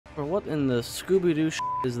Or what in the Scooby-Doo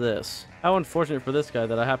is this? How unfortunate for this guy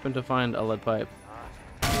that I happened to find a lead pipe.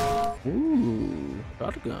 Ooh,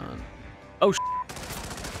 shotgun. Oh,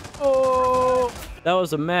 oh, that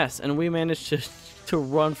was a mess, and we managed to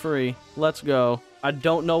run free. Let's go. I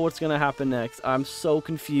don't know what's gonna happen next. I'm so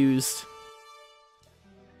confused.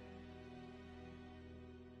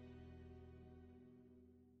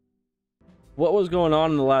 What was going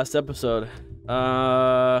on in the last episode?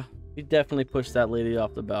 We definitely pushed that lady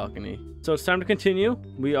off the balcony. So it's time to continue.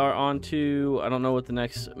 We are on to, I don't know what the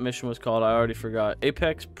next mission was called. I already forgot.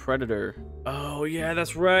 Apex Predator. Oh yeah,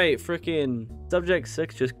 that's right. Freaking Subject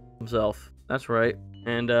 6 just himself. That's right.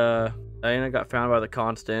 And Diana got found by the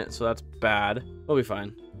Constant, so that's bad. We'll be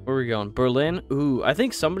fine. Where are we going? Berlin? Ooh, I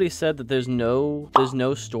think somebody said that there's no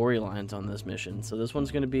storylines on this mission. So this one's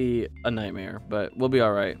going to be a nightmare, but we'll be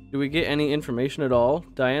all right. Do we get any information at all?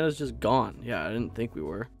 Diana's just gone. Yeah, I didn't think we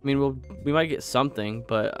were. I mean, we might get something,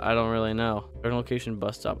 but I don't really know. Current location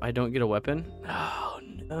bus stop. I don't get a weapon? Oh,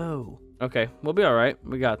 no. Okay, we'll be all right.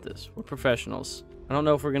 We got this. We're professionals. I don't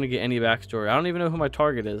know if we're going to get any backstory. I don't even know who my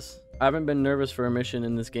target is. I haven't been nervous for a mission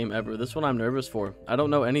in this game ever. This one I'm nervous for. I don't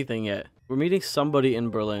know anything yet. We're meeting somebody in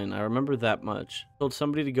Berlin. I remember that much. Told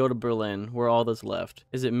somebody to go to Berlin. We're all that's left.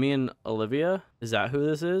 Is it me and Olivia? Is that who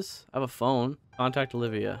this is? I have a phone. Contact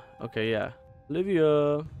Olivia. Okay, yeah.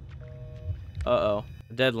 Olivia. Uh-oh.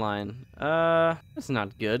 Deadline. That's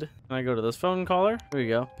not good. Can I go to this phone and call her? Here we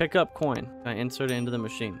go. Pick up coin. Can I insert it into the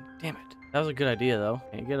machine? Damn it. That was a good idea, though.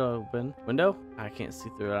 Can't get open. Window? I can't see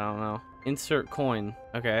through it. I don't know. Insert coin.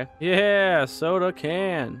 Okay. Yeah, soda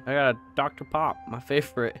can. I got a Dr. Pop, my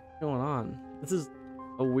favorite. What's going on? This is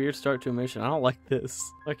a weird start to a mission. I don't like this.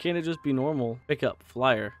 Why can't it just be normal? Pick up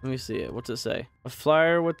flyer. Let me see it. What's it say? A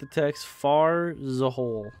flyer with the text "Far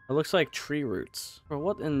Zahol." It looks like tree roots. Or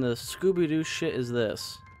what in the Scooby-Doo shit is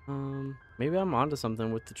this? Maybe I'm onto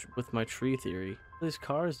something with my tree theory. What are these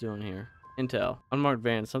cars doing here? Intel. Unmarked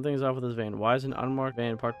van. Something is off with this van. Why is an unmarked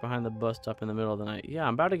van parked behind the bus stop in the middle of the night? Yeah,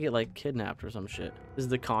 I'm about to get like kidnapped or some shit. Is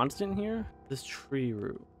the Constant here? This tree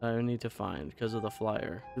root I need to find because of the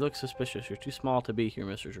flyer. You look suspicious. You're too small to be here,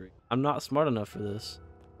 Mr. Tree. I'm not smart enough for this.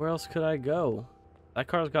 Where else could I go? That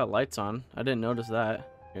car's got lights on. I didn't notice that.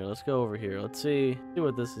 Here, let's go over here. Let's see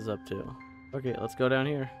what this is up to. Okay, let's go down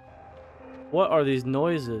here. What are these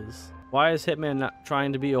noises? Why is Hitman not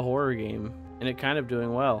trying to be a horror game and it kind of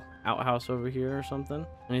doing well? Outhouse over here or something?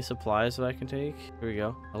 Any supplies that I can take? Here we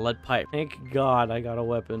go. A lead pipe. Thank God I got a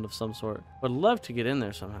weapon of some sort. Would love to get in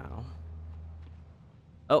there somehow.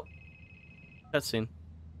 Oh. Cutscene.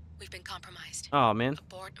 We've been compromised. Oh, man.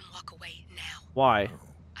 Abort and walk away now. Why?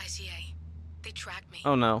 ICA. They tracked me.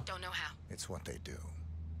 Oh, no. Don't know how. It's what they do.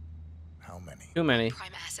 How many? Too many.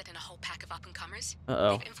 Prime asset and a whole pack of up-and-comers.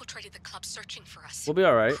 Uh-oh. They've infiltrated the club searching for us. We'll be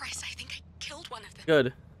all right. Christ, I think I killed one of them.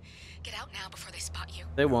 Good. Get out now before they spot you.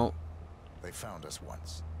 They won't. They found us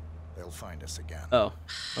once. They'll find us again. Oh.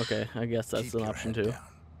 Okay. I guess that's Keep an your option head too. down.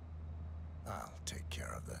 I'll take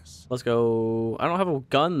care of this. Let's go. I don't have a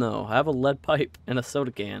gun though. I have a lead pipe and a soda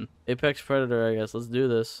can. Apex Predator, I guess. Let's do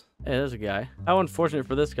this. Hey, there's a guy. How unfortunate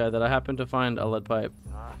for this guy that I happened to find a lead pipe.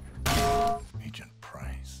 Agent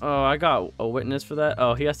Price. Oh, I got a witness for that.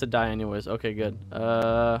 Oh, he has to die anyways. Okay, good.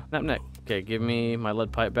 Nap neck. Okay, give me my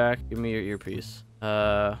lead pipe back. Give me your earpiece.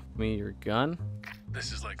 Give me your gun.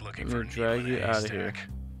 This is like looking Let for me a drag needle in you a out of here. haystack.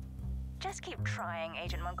 Just keep trying,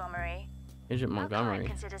 Agent Montgomery. Agent Our client Montgomery.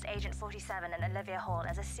 considers Agent 47 and Olivia Hall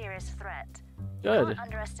as a serious threat. Good. Don't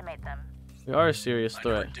underestimate them. We are a serious I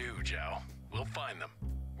threat. never do, Joe. We'll find them.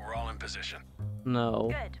 We're all in position.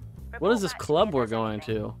 No. Good. What Report is this back to me club if we're there's going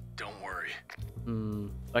anything. to? Don't worry.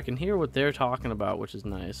 I can hear what they're talking about, which is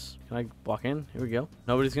nice. Can I walk in? Here we go.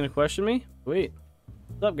 Nobody's gonna question me? Sweet.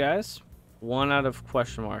 What's up, guys? 1 out of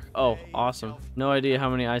question mark. Oh, awesome. No idea how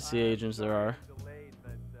many ICA agents there are.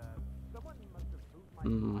 How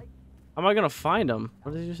am I gonna find them?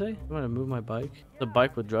 What did you say? I'm gonna move my bike. The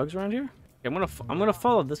bike with drugs around here? Okay, I'm gonna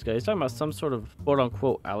follow this guy. He's talking about some sort of quote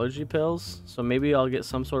unquote allergy pills. So maybe I'll get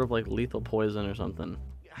some sort of like lethal poison or something.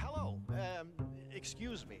 Hello.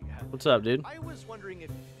 Excuse me. What's up, dude? I was wondering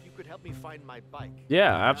if you could help me find my bike.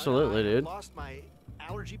 Yeah, absolutely, I dude. lost my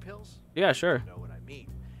allergy pills. Yeah, sure. You know what I mean.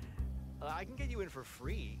 I can get you in for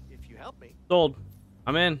free if you help me. Sold.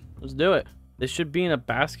 I'm in. Let's do it. They should be in a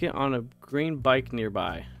basket on a green bike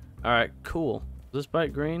nearby. All right, cool. Is this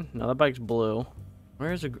bike green? No, that bike's blue.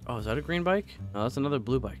 Where is it? Oh, is that a green bike? No, that's another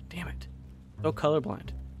blue bike. Damn it. So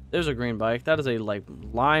colorblind. There's a green bike. That is a like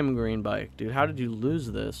lime green bike. Dude, how did you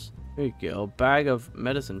lose this? Here you go. Bag of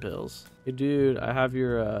medicine pills. Hey, dude, I have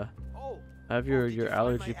your Oh, I have did you your find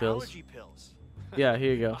allergy my pills. Allergy pills. Yeah,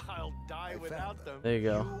 here you go. I'll die without them. There you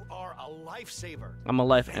go. You are a lifesaver. I'm a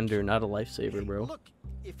life ender, not a lifesaver, Hey, bro. Look,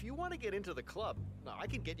 if you want to get into the club, I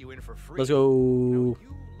can get you in for free. Let's You go. know,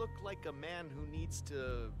 you look like a man who needs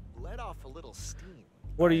to let off a little steam.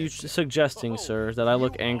 What are you suggesting, sir? That I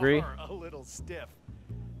look You angry? are a little stiff.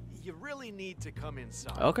 You really need to come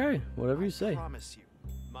inside. Okay, whatever you I say. promise you,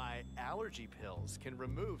 my allergy pills can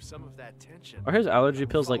remove some of that tension. Are his allergy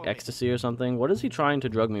pills like Follow me. ecstasy or something? What is he trying to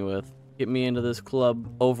drug me with? Get me into this club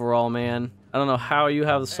overall, man. I don't know how you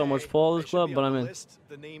have so much Hey, pull I this should club, be but on I'm the in. list.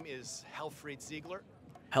 The name is Helfried Ziegler.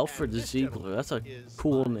 Helfried And this Ziegler. gentleman That's a is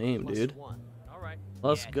cool my name, plus dude. one. All right.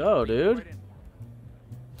 Let's go, dude.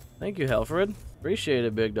 Thank you, Helfried. Appreciate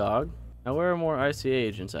it, big dog. Now, where are more ICA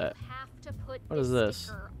agents at? What is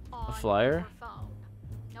this? A flyer?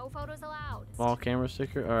 No photos allowed. Small camera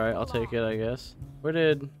sticker? Alright, I'll take it, I guess.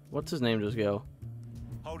 What's his name just go?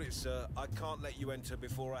 Hold it, sir. I can't let you enter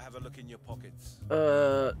before I have a look in your pockets.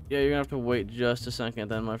 Yeah, you're gonna have to wait just a second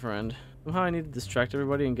then, my friend. Somehow I need to distract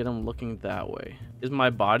everybody and get them looking that way. Is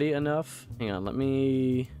my body enough? Hang on, let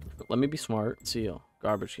me be smart. Seal.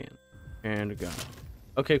 Garbage can. And a gun.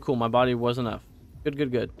 Okay, cool. My body was enough.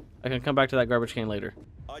 Good. I can come back to that garbage can later.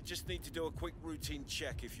 I just need to do a quick routine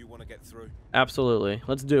check if you want to get through. Absolutely.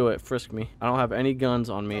 Let's do it. Frisk me. I don't have any guns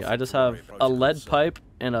on me. I just have a lead pipe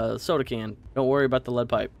and a soda can. Don't worry about the lead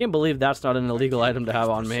pipe. Can't believe that's not an illegal item to have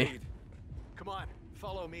on me. Come on,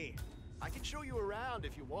 follow me. I can show you around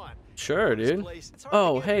if you want. Sure, This dude. place- it's hard to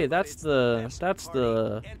Oh, get hey, here, but that's it's the best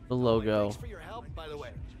party. And logo. Thanks for your help, by the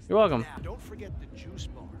way. You're welcome. Now, don't forget the juice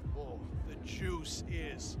bar. Oh, the juice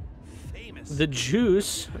is famous. The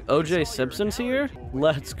juice. OJ Simpson's here.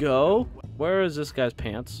 Let's go. Where is this guy's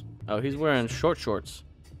pants? Oh, he's wearing short shorts.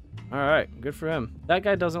 All right, good for him. That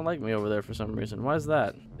guy doesn't like me over there for some reason. Why is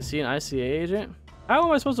that? Is he an ICA agent? How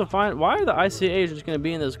am I supposed to find? Why are the ICA agents gonna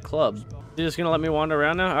be in this club? You just gonna let me wander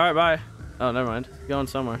around now? All right, bye. Oh, never mind. Going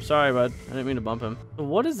somewhere. Sorry, bud. I didn't mean to bump him.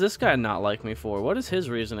 What does this guy not like me for? What is his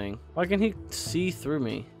reasoning? Why can he see through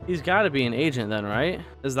me? He's got to be an agent then, right?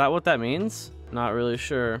 Is that what that means? Not really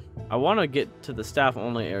sure. I want to get to the staff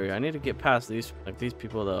only area. I need to get past these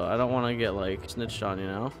people though. I don't want to get like snitched on, you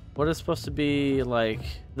know? What is supposed to be like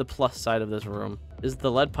the plus side of this room? Is the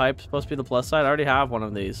lead pipe supposed to be the plus side? I already have one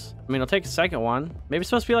of these. I mean, I'll take a second one. Maybe it's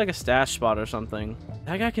supposed to be like a stash spot or something.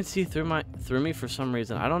 That guy can see through me for some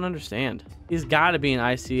reason. I don't understand. He's got to be an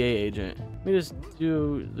ICA agent. Let me just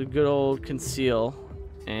do the good old conceal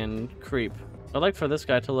and creep. I'd like for this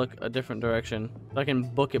guy to look a different direction so I can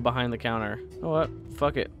book it behind the counter. You know what?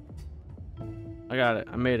 Fuck it. I got it.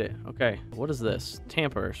 I made it. Okay. What is this?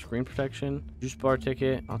 Tamper. Screen protection. Juice bar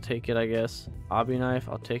ticket. I'll take it, I guess. Hobby knife.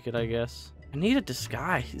 I'll take it, I guess. I need a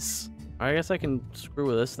disguise. I guess I can screw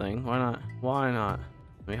with this thing. Why not? Why not?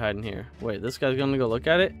 Let me hide in here. Wait, this guy's gonna go look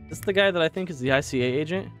at it? This is the guy that I think is the ICA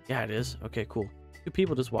agent? Yeah, it is. Okay, cool. Two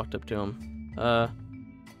people just walked up to him. They're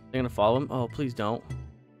gonna follow him? Oh, please don't.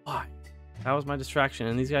 Why? That was my distraction,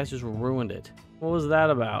 and these guys just ruined it. What was that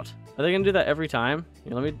about? Are they gonna do that every time?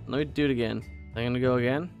 Here, let me do it again. They're gonna go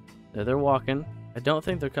again? Yeah, they're walking. I don't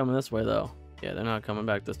think they're coming this way though. Yeah, they're not coming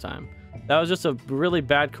back this time. That was just a really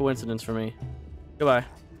bad coincidence for me. Goodbye.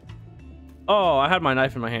 Oh, I had my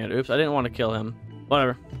knife in my hand. Oops, I didn't want to kill him.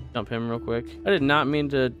 Whatever. Jump him real quick. I did not mean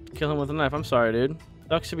to kill him with a knife. I'm sorry, dude.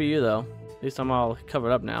 Sucks to be you though. At least I'm all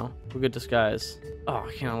covered up now. We're good disguise. Oh,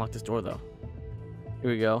 I can't unlock this door though. Here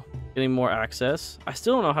we go. Getting more access. I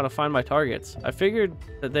still don't know how to find my targets. I figured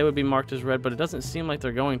that they would be marked as red, but it doesn't seem like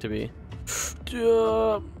they're going to be.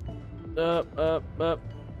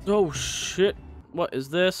 Oh, shit. What is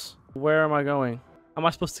this? Where am I going? How am I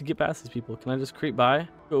supposed to get past these people? Can I just creep by?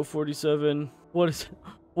 Go 47. What is...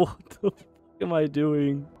 What the fuck am I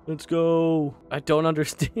doing? Let's go. I don't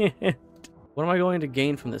understand. What am I going to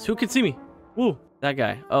gain from this? Who can see me? Woo. That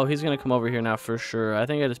guy. Oh, he's going to come over here now for sure. I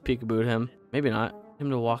think I just peekabooed him. Maybe not. Him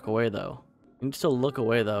to walk away though. He needs to look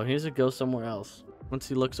away though. He needs to go somewhere else. Once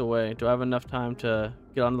he looks away, do I have enough time to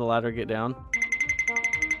get onto the ladder, get down?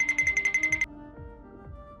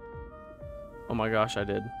 Oh my gosh, I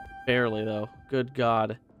did. Barely though. Good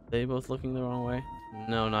God. Are they both looking the wrong way?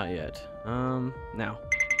 No, not yet. Now.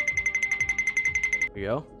 Here we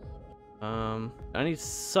go. I need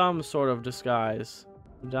some sort of disguise.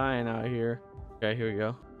 I'm dying out here. Okay, here we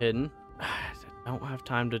go. Hidden. I don't have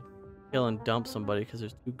time to kill and dump somebody because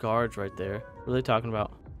there's two guards right there. What are they talking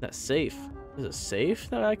about? That safe. Is it safe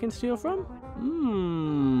that I can steal from?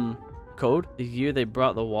 Code? The year they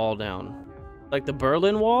brought the wall down. Like the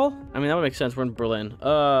Berlin Wall? I mean, that would make sense. We're in Berlin.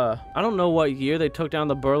 I don't know what year they took down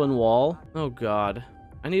the Berlin Wall. Oh, God.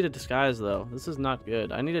 I need a disguise, though. This is not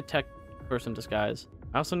good. I need a tech person disguise.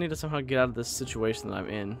 I also need to somehow get out of this situation that I'm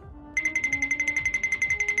in.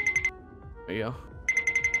 There you go.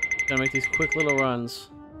 Gonna make these quick little runs.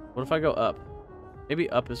 What if I go up? Maybe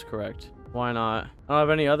up is correct. Why not? I don't have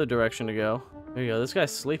any other direction to go. There you go. This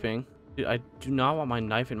guy's sleeping. Dude, I do not want my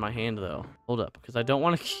knife in my hand though. Hold up, because I don't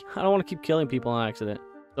want to keep killing people on accident.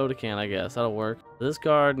 Soda can, I guess. That'll work. This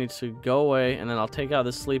guard needs to go away, and then I'll take out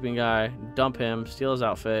this sleeping guy, dump him, steal his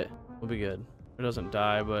outfit. We'll be good. He doesn't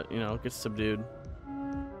die, but, you know, gets subdued.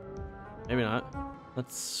 Maybe not.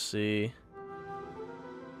 Let's see.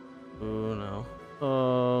 Oh, no.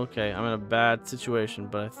 Okay, I'm in a bad situation,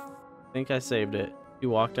 but I think I saved it. You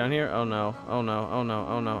walk down here? Oh, no. Oh, no. Oh, no.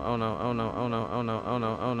 Oh, no. Oh, no. Oh, no. Oh, no. Oh, no. Oh,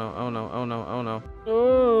 no. Oh, no. Oh, no. Oh, no. Oh, no.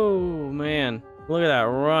 Oh, man. Look at that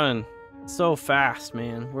run. So fast,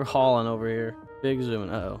 man. We're hauling over here. Big zooming.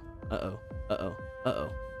 Uh-oh. Uh-oh. Uh-oh. Uh-oh.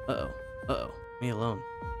 Uh-oh. Uh-oh. Me alone.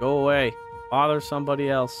 Go away. Bother somebody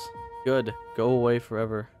else. Good. Go away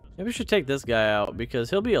forever. Maybe we should take this guy out because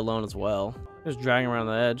he'll be alone as well. Just drag him around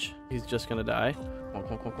the edge. He's just gonna die. Come on,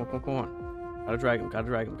 come on, come on, come on, come on. Gotta drag him, gotta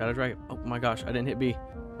drag him, gotta drag him. Oh my gosh, I didn't hit B.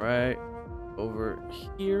 Right over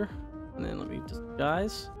here. And then let me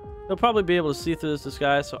disguise. They'll probably be able to see through this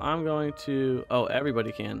disguise, so I'm going to... Oh,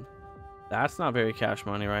 everybody can. That's not very cash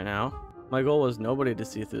money right now. My goal was nobody to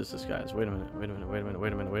see through this disguise. Wait a minute, wait a minute, wait a minute,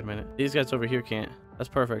 wait a minute, wait a minute. These guys over here can't. That's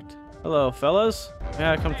perfect. Hello, fellas.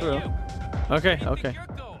 Yeah, come through. Okay, okay.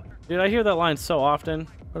 Dude, I hear that line so often.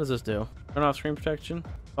 What does this do? Turn off screen protection?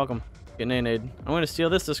 Welcome. Get nade. I'm going to steal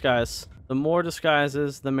this disguise. The more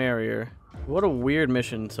disguises, the merrier. What a weird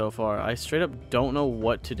mission so far. I straight up don't know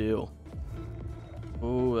what to do.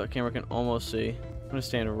 Ooh, that camera can almost see. I'm going to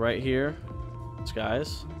stand right here.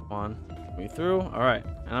 Disguise. Come on. Get me through. All right.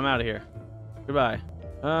 And I'm out of here. Goodbye.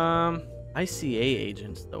 ICA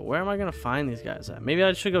agents, though. Where am I going to find these guys at? Maybe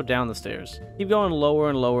I should go down the stairs. Keep going lower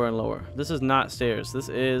and lower and lower. This is not stairs. This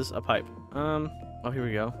is a pipe. Oh, here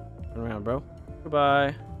we go. Turn around, bro.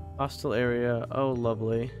 Goodbye. Hostile area. Oh,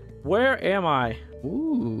 lovely. Where am I?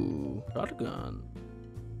 Ooh, shotgun.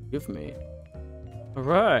 Give me. All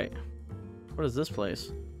right. What is this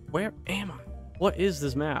place? Where am I? What is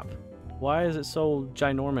this map? Why is it so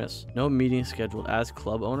ginormous? No meeting scheduled as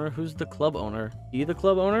club owner. Who's the club owner? He the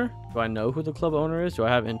club owner? Do I know who the club owner is? Do I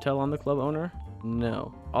have intel on the club owner?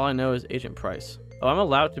 No. All I know is Agent Price. Oh, I'm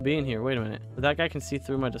allowed to be in here. Wait a minute. But that guy can see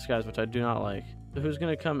through my disguise, which I do not like. So who's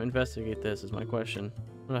gonna come investigate this is my question.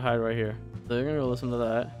 I'm gonna hide right here. So they're gonna go listen to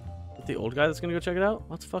that. Is it the old guy that's gonna go check it out?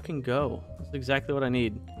 Let's fucking go. That's exactly what I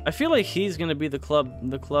need. I feel like he's gonna be the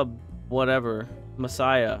club whatever.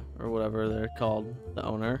 Messiah or whatever they're called. The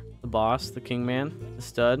owner, the boss, the king man, the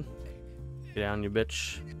stud. Get down, you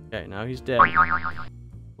bitch. Okay, now he's dead.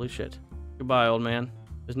 Holy shit. Goodbye, old man.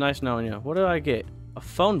 It was nice knowing you. What did I get? A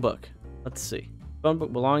phone book. Let's see. Phone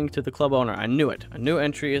book belonging to the club owner. I knew it. A new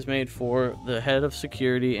entry is made for the head of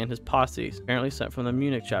security and his posse, apparently sent from the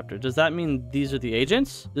Munich chapter. Does that mean these are the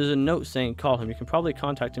agents? There's a note saying call him. You can probably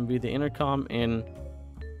contact him via the intercom in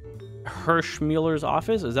Hirschmuller's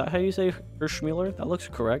office. Is that how you say Hirschmuller? That looks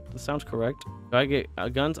correct. That sounds correct. Do I get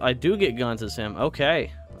guns? I do get guns as him.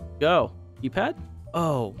 Okay. Go. Keypad?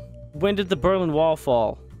 Oh. When did the Berlin Wall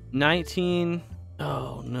fall? 19...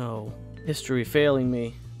 Oh, no. History failing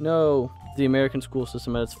me. No. The American school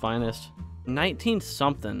system at its finest. 19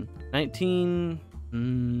 something. 19...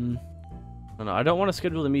 Oh, no, I don't want to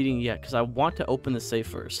schedule the meeting yet because I want to open the safe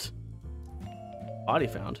first. Body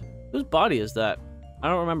found. Whose body is that? I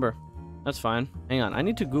don't remember. That's fine. Hang on. I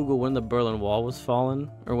need to Google when the Berlin Wall was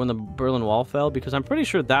fallen, or when the Berlin Wall fell, because I'm pretty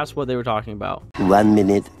sure that's what they were talking about. 1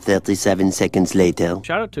 minute, 37 seconds later.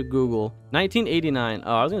 Shout out to Google. 1989.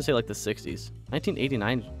 Oh, I was going to say like the 60s.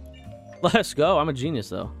 1989. Let's go. I'm a genius,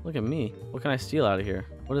 though. Look at me. What can I steal out of here?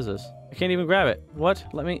 What is this? I can't even grab it. What?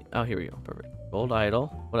 Let me... Oh, here we go. Perfect. Gold idol.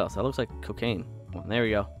 What else? That looks like cocaine. Come on, there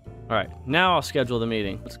we go. All right, now I'll schedule the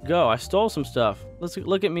meeting. Let's go. I stole some stuff. Let's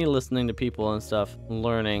look at me listening to people and stuff,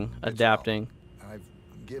 learning, adapting. I've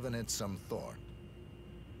given it some thought.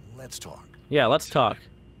 Let's talk. Yeah, let's talk.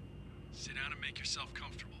 Sit down and make yourself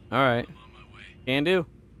comfortable. All right. I'm on my way. Can do.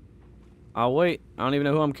 I'll wait. I don't even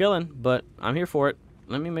know who I'm killing, but I'm here for it.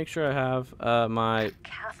 Let me make sure I have my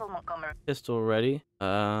Careful, Montgomery. pistol ready.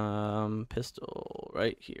 Pistol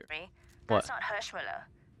right here. What? That's not Hirschmuller.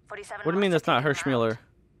 47. What do you mean that's not Hirschmuller?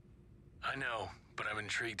 I know, but I'm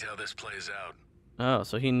intrigued how this plays out. Oh,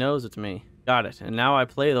 so he knows it's me. Got it. And now I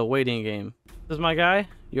play the waiting game. This is my guy?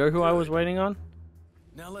 You're who I was waiting on?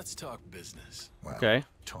 Now let's talk business. Well, Okay.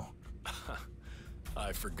 talk.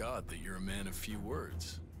 I forgot that you're a man of few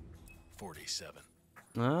words. 47.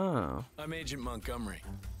 Oh. I'm Agent Montgomery.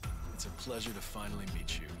 It's a pleasure to finally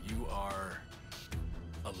meet you. You are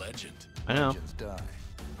a legend. I know. Legends die.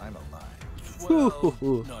 I'm alive.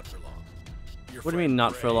 Well, not for long. Your What do you mean, friend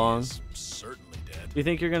not for Gray long? is certainly dead. You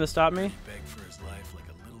think you're gonna stop me? He begged for his life like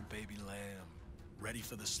a little baby lamb, ready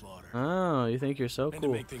for the slaughter. Oh, you think you're so And to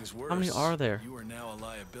cool. make things worse, How many are there? You are now a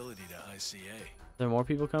liability to ICA. Are there more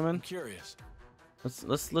people I'm coming? curious.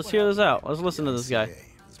 Let's hear this out. Let's listen to this guy.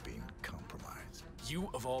 ICA is being compromised. You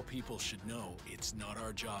of all people should know it's not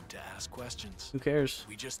our job to ask questions. Who cares?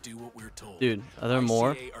 We just do what we're told. Dude, are there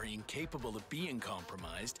more? ICA are incapable of being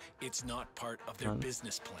compromised. It's not part of their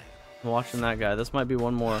business plan. I'm watching that guy. This might be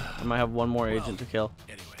one more. I might have one more agent to kill.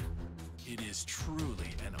 Anyway, it is truly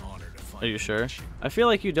an honor to find Are you sure? you. I feel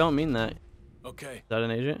like you don't mean that. Is Okay, that an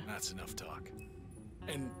agent? that's enough talk.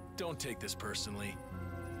 And don't take this personally.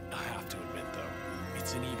 I have to admit, though,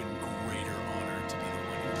 it's an even greater honor to be the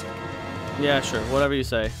one who took it. Yeah, sure. Whatever you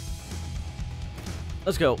say.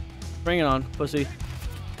 Let's go. Bring it on, pussy.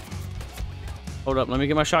 Hold up. Let me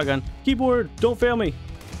get my shotgun. Keyboard, don't fail me.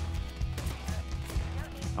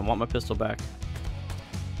 I want my pistol back.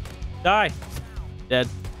 Die. Dead.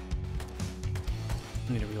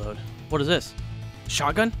 I need to reload. What is this?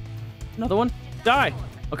 Shotgun? Another one? Die.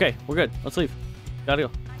 Okay, we're good. Let's leave. Gotta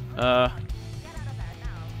go.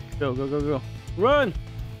 Go, go, go, go. Run!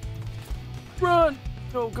 Run!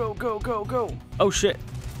 Go, go, go, go, go. Oh, shit.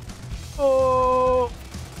 Oh!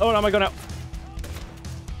 Oh, no, am I going out?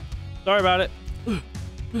 Sorry about it.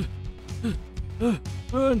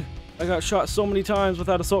 Run! I got shot so many times with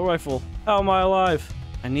that assault rifle. How am I alive?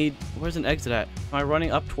 Where's an exit at? Am I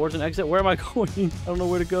running up towards an exit? Where am I going? I don't know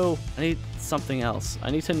where to go. I need something else.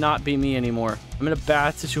 I need to not be me anymore. I'm in a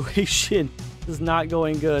bad situation. This is not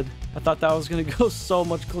going good. I thought that was gonna go so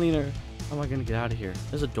much cleaner. How am I gonna get out of here?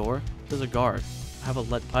 There's a door. There's a guard. I have a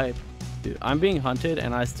lead pipe. Dude, I'm being hunted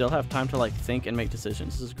and I still have time to like think and make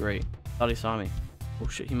decisions. This is great. Thought he saw me. Oh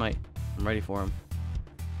shit, he might. I'm ready for him.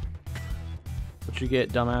 What you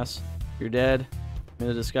get, dumbass? You're dead. I'm in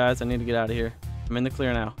the disguise. I need to get out of here. I'm in the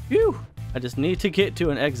clear now. Phew! I just need to get to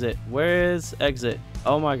an exit. Where is exit?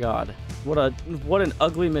 Oh my god. What an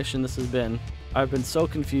ugly mission this has been. I've been so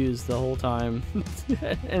confused the whole time.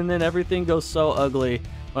 And then everything goes so ugly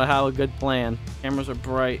when I have a good plan. Cameras are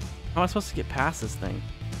bright. How am I supposed to get past this thing?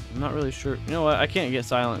 I'm not really sure. You know what? I can't get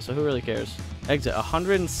silent, so who really cares? Exit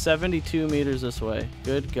 172 meters this way.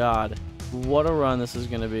 Good god. What a run this is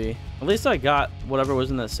going to be. At least I got whatever was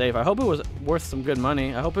in that safe. I hope it was worth some good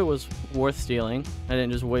money. I hope it was worth stealing. I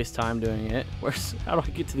didn't just waste time doing it. How do I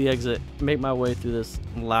get to the exit? Make my way through this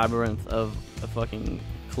labyrinth of a fucking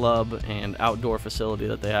club and outdoor facility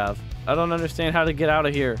that they have. I don't understand how to get out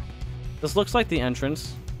of here. This looks like the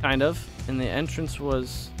entrance, kind of. And the entrance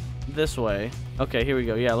was this way. Okay, here we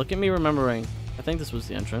go. Yeah, look at me remembering. I think this was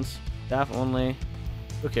the entrance. Staff only.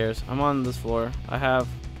 Who cares? I'm on this floor. I have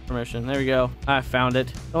permission. There we go. I found it.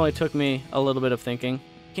 It only took me a little bit of thinking.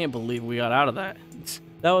 Can't believe we got out of that.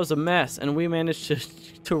 That was a mess, and we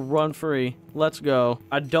managed to run free. Let's go.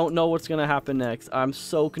 I don't know what's gonna happen next. I'm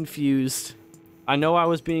so confused. I know I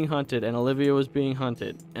was being hunted, and Olivia was being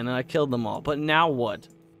hunted, and I killed them all. But now what?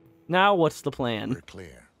 Now what's the plan? We're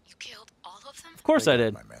clear. You killed all of them? Of course I got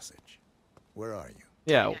did. My message. Where are you?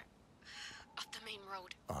 Yeah. Up the main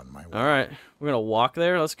road. On my way. All right. We're gonna walk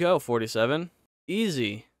there. Let's go. 47.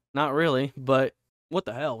 Easy. Not really, but what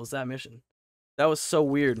the hell was that mission? That was so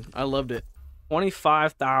weird. I loved it.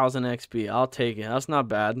 25,000 XP. I'll take it. That's not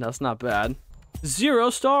bad. That's not bad. 0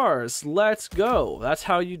 stars. Let's go. That's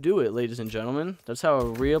how you do it, ladies and gentlemen. That's how a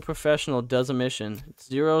real professional does a mission.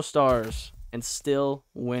 0 stars and still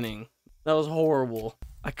winning. That was horrible.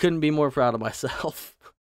 I couldn't be more proud of myself.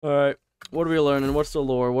 All right. What are we learning? What's the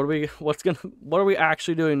lore? What are we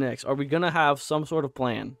actually doing next? Are we gonna have some sort of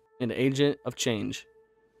plan? An agent of change.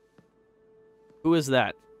 Who is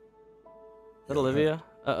that? Is that Olivia?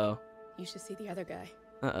 Uh-oh. You should see the other guy.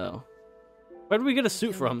 Uh-oh. Where did we get a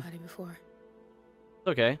suit from? Before. It's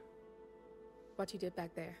okay. What you did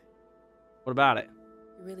back there. What about it?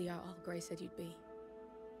 You really are all Gray said you'd be.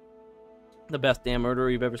 The best damn murderer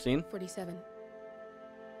you've ever seen? 47.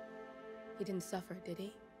 He didn't suffer, did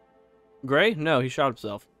he? Gray? No, he shot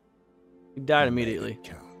himself. He died immediately.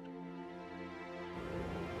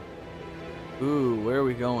 Ooh, where are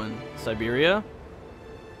we going? Siberia?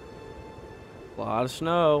 A lot of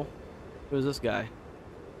snow. Who's this guy?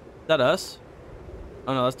 Is that us?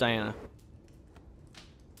 Oh no, that's Diana.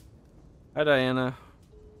 Hi, Diana.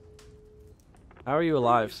 How are you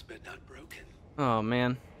alive? But not broken. Oh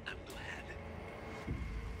man. I'm glad.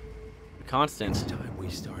 Constant. It's time we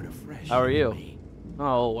start afresh. How are you?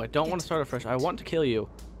 Oh, I don't want to start afresh. I want to kill you.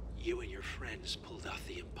 You and your friends pulled off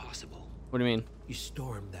the impossible. What do you mean? You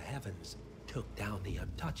stormed the heavens, took down the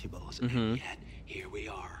untouchables, and yet here we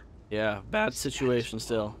are. Yeah, bad situation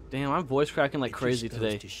still. Damn, I'm voice cracking like crazy It just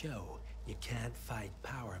today. goes to show You can't fight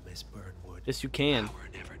power, Miss Burnwood. Yes, you can. Power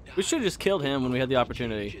never dies. We should have just killed him when we had the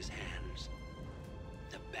opportunity. Changes hands.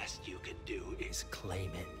 The best you can do is claim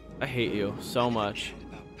it. I hate you so much.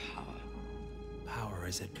 About power. Power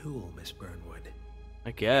is a tool, Miss Burnwood. I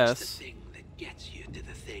It's guess. the thing that gets you to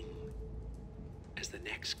the thing. As the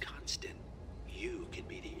next constant, you can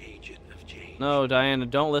be the agent of change. No, Diana,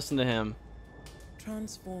 don't listen to him.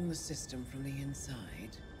 Transform the system from the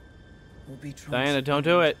inside, or be Diana, don't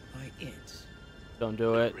do it. by it. Don't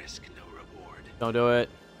do it. Risk, no reward. Don't do it.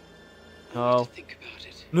 No. Think about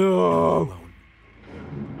it. No.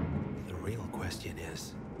 The real question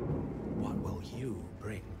is, what will you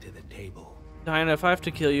bring to the table? Diana, if I have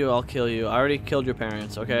to kill you, I'll kill you. I already killed your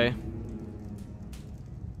parents, okay?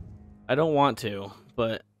 I don't want to,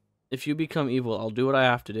 but if you become evil, I'll do what I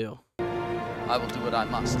have to do. I will do what I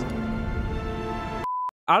must.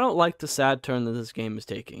 I don't like the sad turn that this game is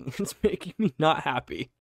taking. It's making me not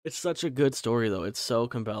happy. It's such a good story, though. It's so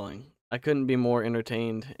compelling. I couldn't be more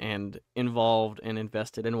entertained and involved and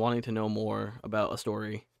invested in wanting to know more about a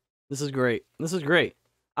story. This is great. This is great.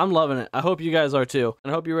 I'm loving it. I hope you guys are too.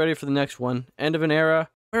 And I hope you're ready for the next one. End of an era.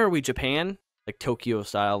 Where are we? Japan? Like Tokyo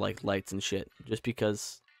style, like lights and shit. Just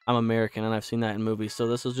because I'm American and I've seen that in movies. So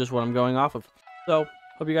this is just what I'm going off of. So,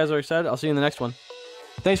 hope you guys are excited. I'll see you in the next one.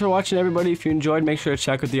 Thanks for watching, everybody. If you enjoyed, make sure to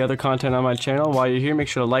check out the other content on my channel. While you're here, make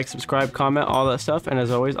sure to like, subscribe, comment, all that stuff. And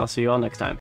as always, I'll see you all next time.